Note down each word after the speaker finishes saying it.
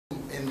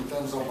in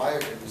terms of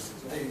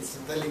biochemistry. It's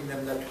telling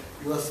them that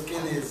your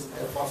skin is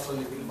a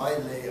phospholipid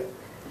bilayer,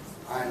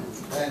 and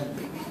then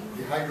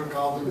the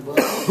hydrocarbon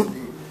burns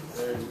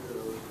the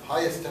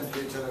highest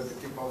temperature at the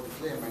tip of the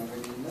flame, and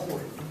when you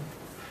move it,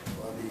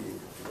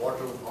 the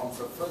water forms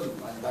a film,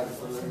 and that is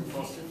a very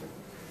phosphate.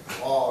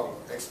 Or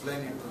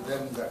explaining to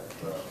them that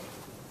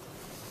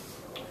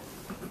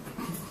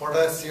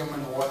potassium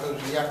and water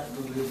react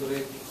to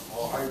liberate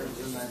or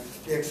hydrogen, and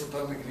the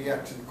exothermic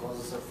reaction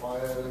causes a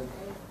fire and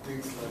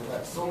things like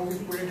that. So we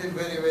put it in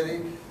very,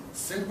 very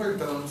simple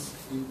terms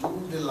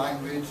into the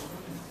language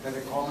that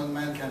a common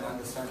man can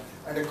understand,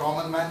 and a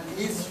common man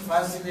is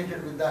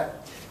fascinated with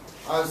that.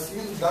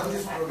 I've done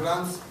these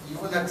programs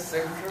even at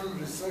Central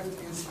Research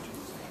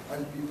Institutes,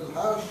 and people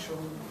have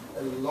shown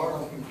a lot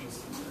of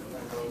interest in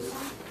it, because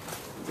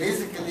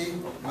basically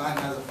man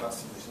has a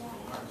fascination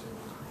for magic,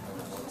 and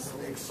it's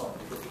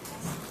exotic.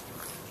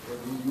 So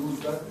we use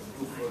that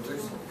to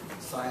project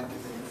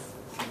scientific.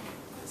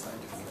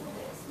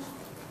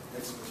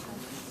 Next question.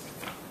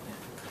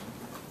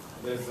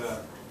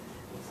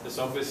 There's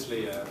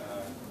obviously a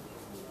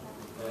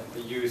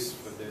use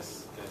for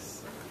this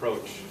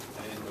approach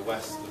in the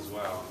West as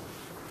well.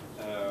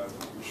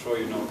 I'm sure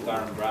you know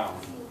Darren Brown.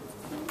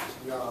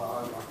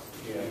 Yeah.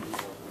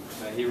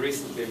 He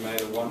recently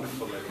made a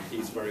wonderful little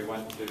piece where he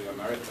went to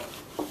America,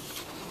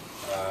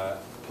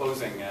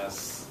 posing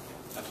as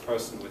a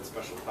person with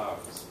special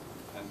powers,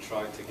 and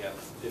tried to get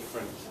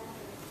different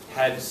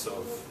heads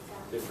of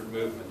different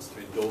movements to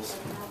endorse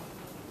him.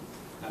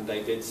 And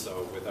they did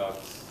so without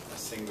a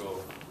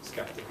single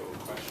skeptical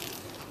question.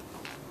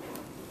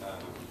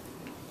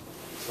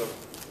 So,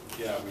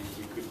 yeah,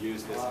 we could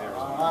use this here as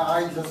well.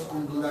 I just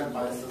couldn't do that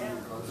myself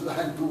because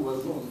I'm too well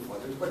known for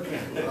it, but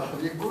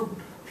we could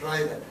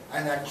try that.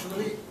 And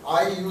actually,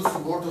 I used to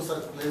go to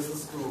such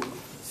places to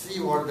see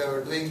what they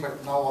were doing,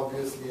 but now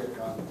obviously I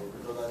can't go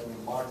because I'm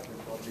in market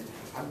and probably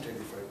hunted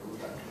if I do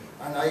that.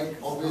 And I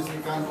obviously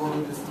can't go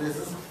to these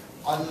places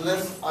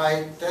unless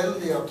I tell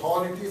the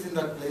authorities in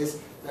that place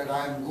that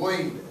I am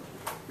going there.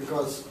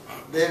 Because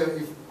they,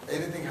 if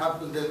anything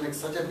happens, they'll make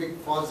such a big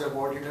fuss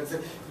about it and say,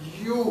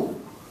 you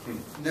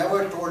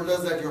never told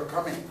us that you're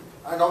coming.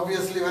 And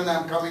obviously when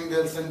I'm coming,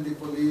 they'll send the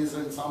police,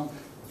 and some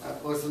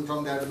person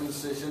from the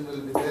administration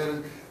will be there,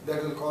 and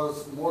that will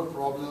cause more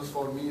problems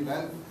for me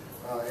than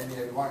any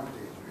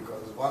advantage.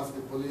 Because once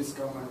the police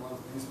come and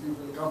once these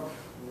people come,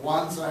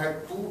 once I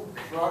had 2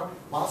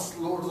 bus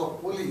loads of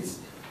police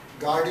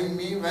guarding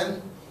me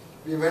when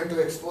we went to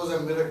expose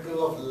a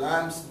miracle of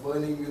lamps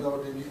burning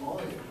without any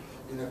oil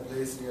in a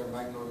place near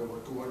Bangalore,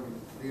 about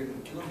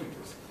 200-300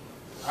 kilometers.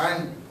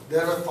 And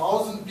there were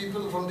 1,000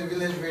 people from the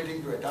village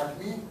waiting to attack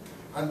me,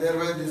 and there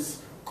were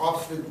these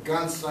cops with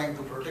guns trying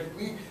to protect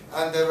me,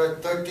 and there were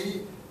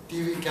 30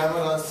 TV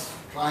cameras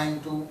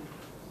trying to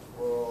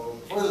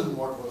film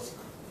what was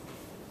happening.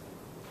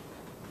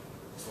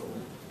 So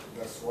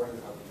that's what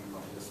is happening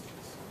on this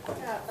place.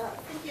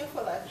 Thank you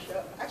for that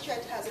show. Actually,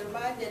 it has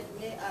reminded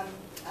me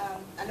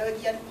an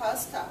Oregon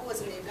pastor who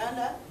was in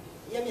Uganda.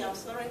 Yemi, I'm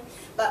sorry,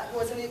 but he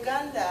was in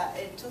Uganda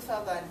in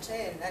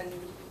 2010, and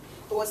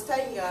he was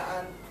tying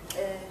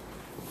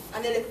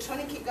an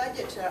electronic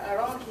gadget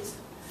around his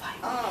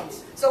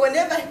arms. So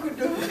whenever he could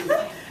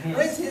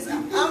raise his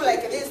arm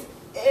like this,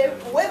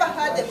 whoever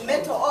had a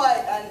metal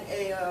oil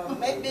and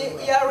maybe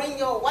earring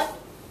or what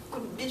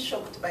could be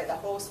shocked by the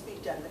whole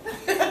speech, and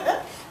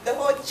the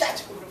whole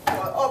church could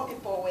fall. All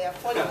people were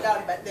falling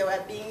down, but they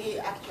were being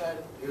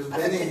actually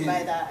affected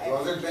by the.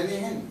 Was it Benny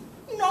Hinn?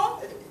 No,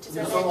 it is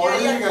a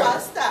Nigerian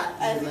pastor.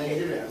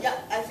 Yeah,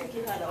 I think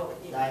he had over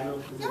here. I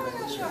know.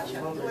 Yeah, sure. He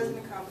was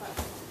in Kampala.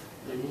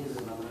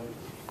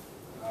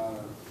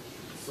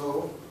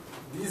 So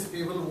these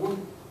people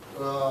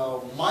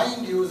wouldn't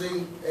mind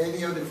using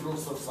any of the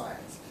fruits of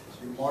science,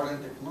 the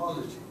modern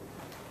technology,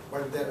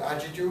 but their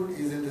attitude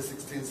is in the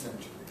 16th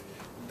century.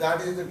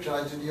 That is the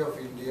tragedy of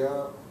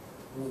India,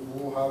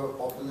 who have a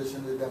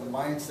population with a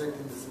mindset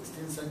in the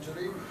 16th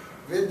century,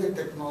 with the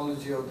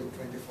technology of the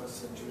 21st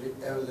century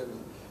available.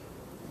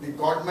 The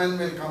godman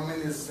will come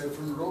in his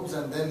saffron robes,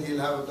 and then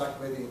he'll have a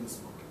BlackBerry in his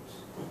pocket.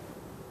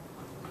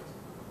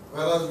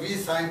 Whereas we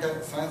science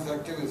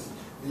activists,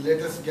 the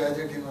latest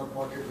gadget in our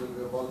pocket will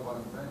be a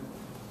ballpoint pen.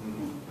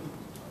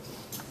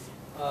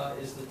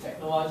 Is the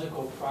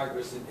technological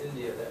progress in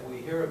India that we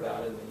hear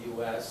about in the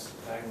U.S.,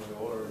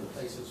 Bangalore, and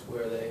places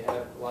where they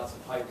have lots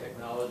of high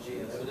technology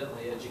and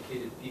evidently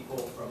educated people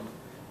from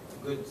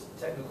good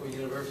technical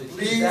universities,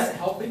 Please is that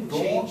helping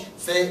don't change?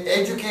 say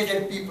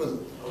educated people,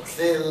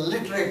 say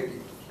literate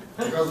people.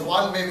 Because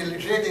one may be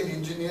literate in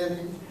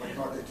engineering, but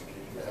not educated.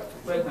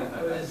 But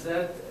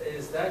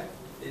is that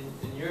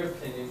in your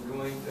opinion,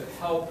 going to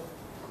help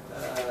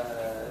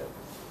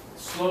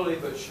slowly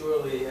but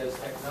surely as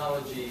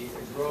technology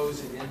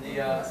grows in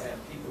India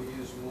and people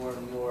use more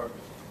and more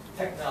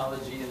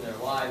technology in their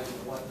lives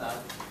and whatnot,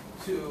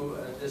 to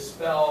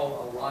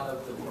dispel a lot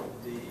of the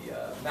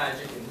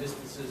magic and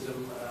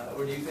mysticism,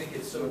 or do you think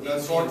it's so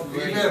That's deeply what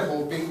we ingrained? were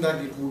hoping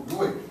that it would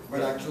do it,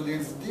 but actually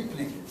it's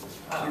deepening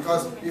it.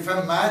 Because if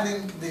a man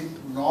in the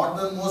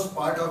northernmost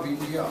part of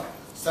India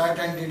sat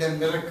and did a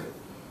miracle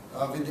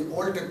with the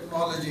old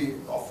technology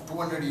of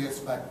 200 years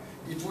back,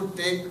 it would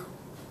take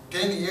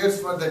 10 years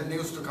for that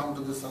news to come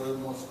to the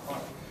southernmost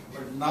part.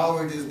 But now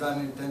it is done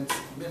in 10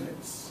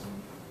 minutes.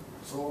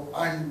 So,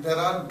 and there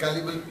are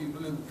gullible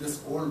people in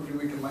this old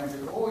primitive mind say,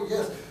 oh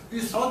yes, we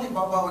saw the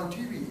Baba on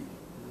TV.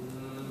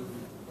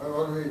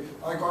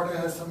 I got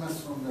an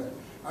SMS from there.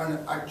 And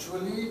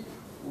actually,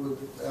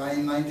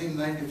 in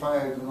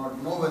 1995, I do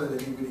not know whether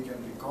anybody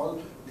can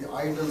recall, the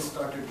idols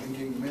started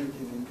drinking milk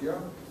in India,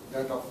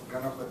 that of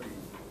Ganapati.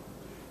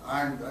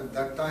 And at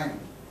that time,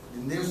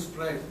 the news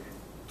spread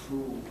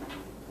through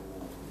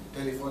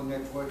telephone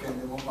network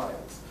and the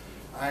mobiles.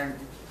 And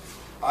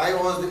I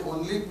was the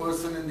only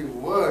person in the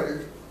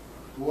world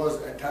who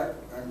was attacked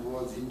and who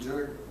was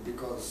injured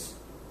because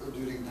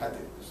during that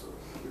episode.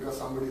 Because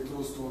somebody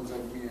threw stones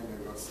at me and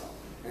I got some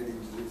head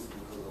injuries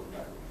because of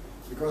that.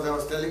 Because I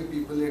was telling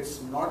people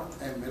it's not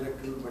a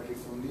miracle, but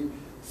it's only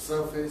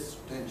surface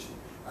tension.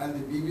 And the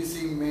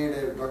BBC made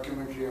a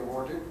documentary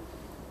about it,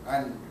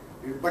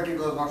 but it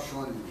was not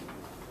shown in it.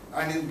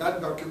 And in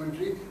that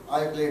documentary,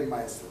 I played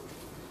myself.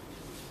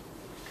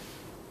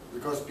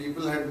 Because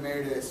people had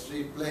made a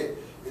street play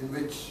in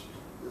which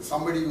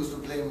somebody used to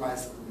play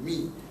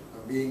me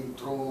being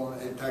thrown,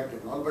 attacked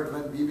and all. But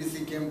when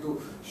BBC came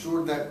to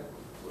shoot that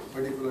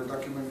particular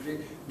documentary,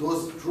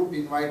 those troop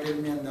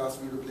invited me and they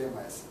asked me to play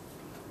myself.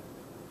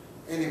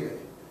 Anyway,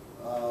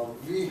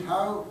 we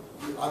have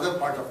the other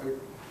part of it,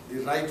 the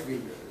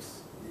right-wingers,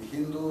 the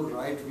Hindu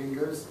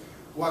right-wingers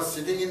who are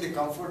sitting in the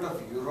comfort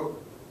of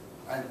Europe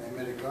and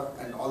America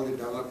and all the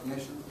developed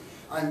nations,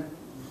 and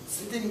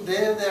sitting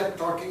there, they are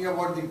talking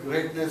about the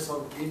greatness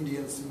of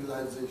Indian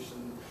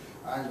civilization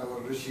and our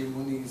Rishi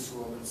Munis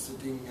who have been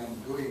sitting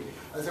and doing.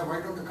 I said, why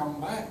don't you come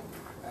back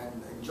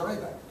and enjoy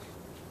that?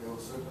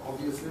 They said,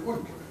 obviously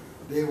wouldn't.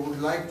 They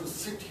would like to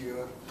sit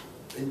here,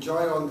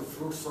 enjoy all the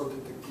fruits of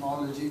the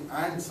technology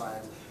and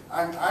science,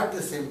 and at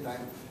the same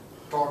time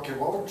talk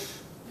about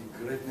the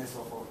greatness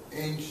of our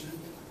ancient,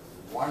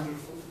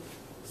 wonderful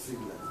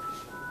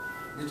civilization,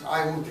 which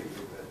I won't take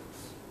the credit.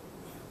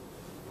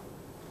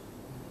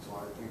 So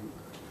I think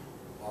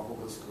Babu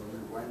was going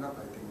to wind up.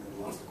 I think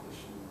the last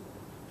question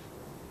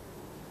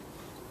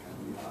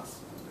can be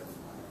asked, and then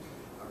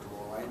I have to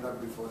wind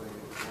up before they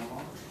get thrown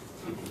out.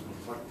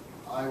 But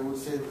I would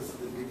say this is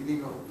the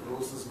beginning of a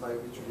process by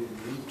which we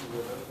live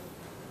together.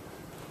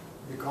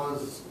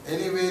 Because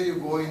anywhere you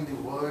go in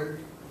the world,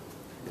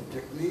 the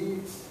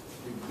techniques,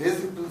 the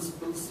basic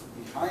principles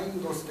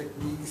behind those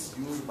techniques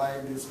used by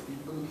these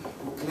people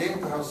who claim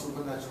to have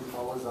supernatural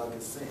powers are the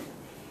same.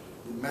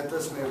 The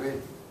methods may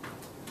vary.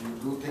 You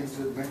do things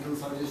with mental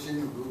suggestion,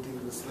 you do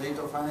things with sleight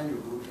of hand, you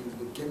do things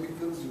with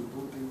chemicals, you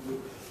do things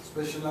with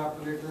special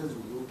apparatus,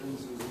 you do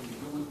things using the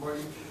human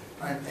body.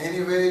 And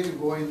anywhere you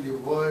go in the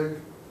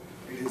world,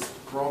 it is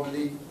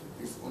probably,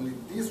 it's only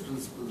these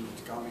principles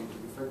which come into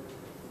effect.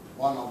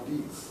 One of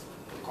these,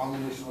 a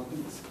combination of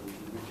these, will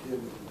be here,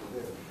 will be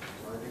there.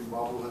 So I think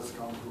Babu has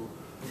come to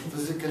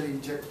physically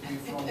eject me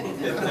from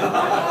here.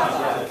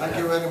 Thank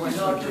you very much.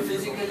 Not to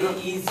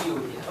physically ease you.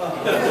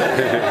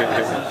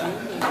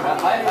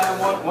 I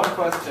have one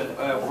question.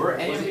 Were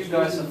any of you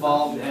guys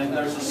involved in,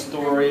 there's a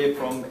story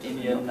from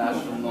Indian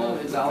national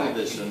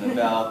television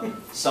about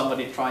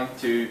somebody trying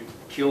to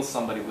kill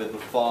somebody with a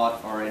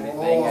thought or anything?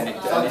 Oh, and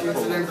it such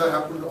incidents have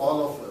happened to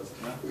all of us.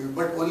 Yeah.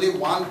 But only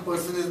one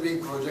person is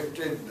being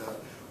projected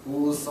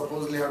who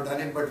supposedly have done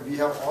it, but we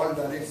have all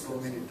done it so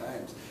many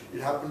times.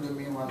 It happened to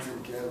me once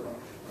in Kerala,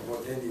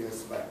 about 10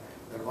 years back,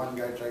 that one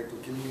guy tried to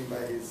kill me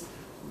by his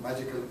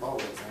magical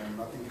powers and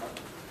nothing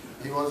happened.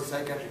 He was a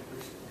psychiatric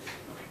patient.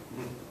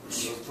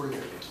 He was full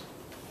dead.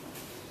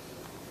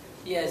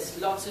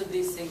 Yes, lots of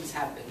these things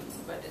happen,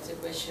 but it's a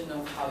question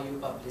of how you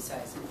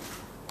publicize it.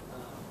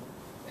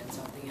 When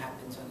something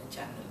happens on a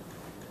channel,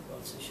 you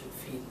also should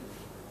feel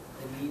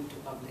the need to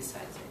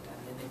publicize it, and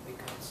then it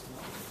becomes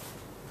known.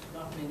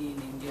 Not many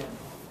in India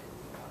know of it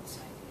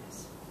outside.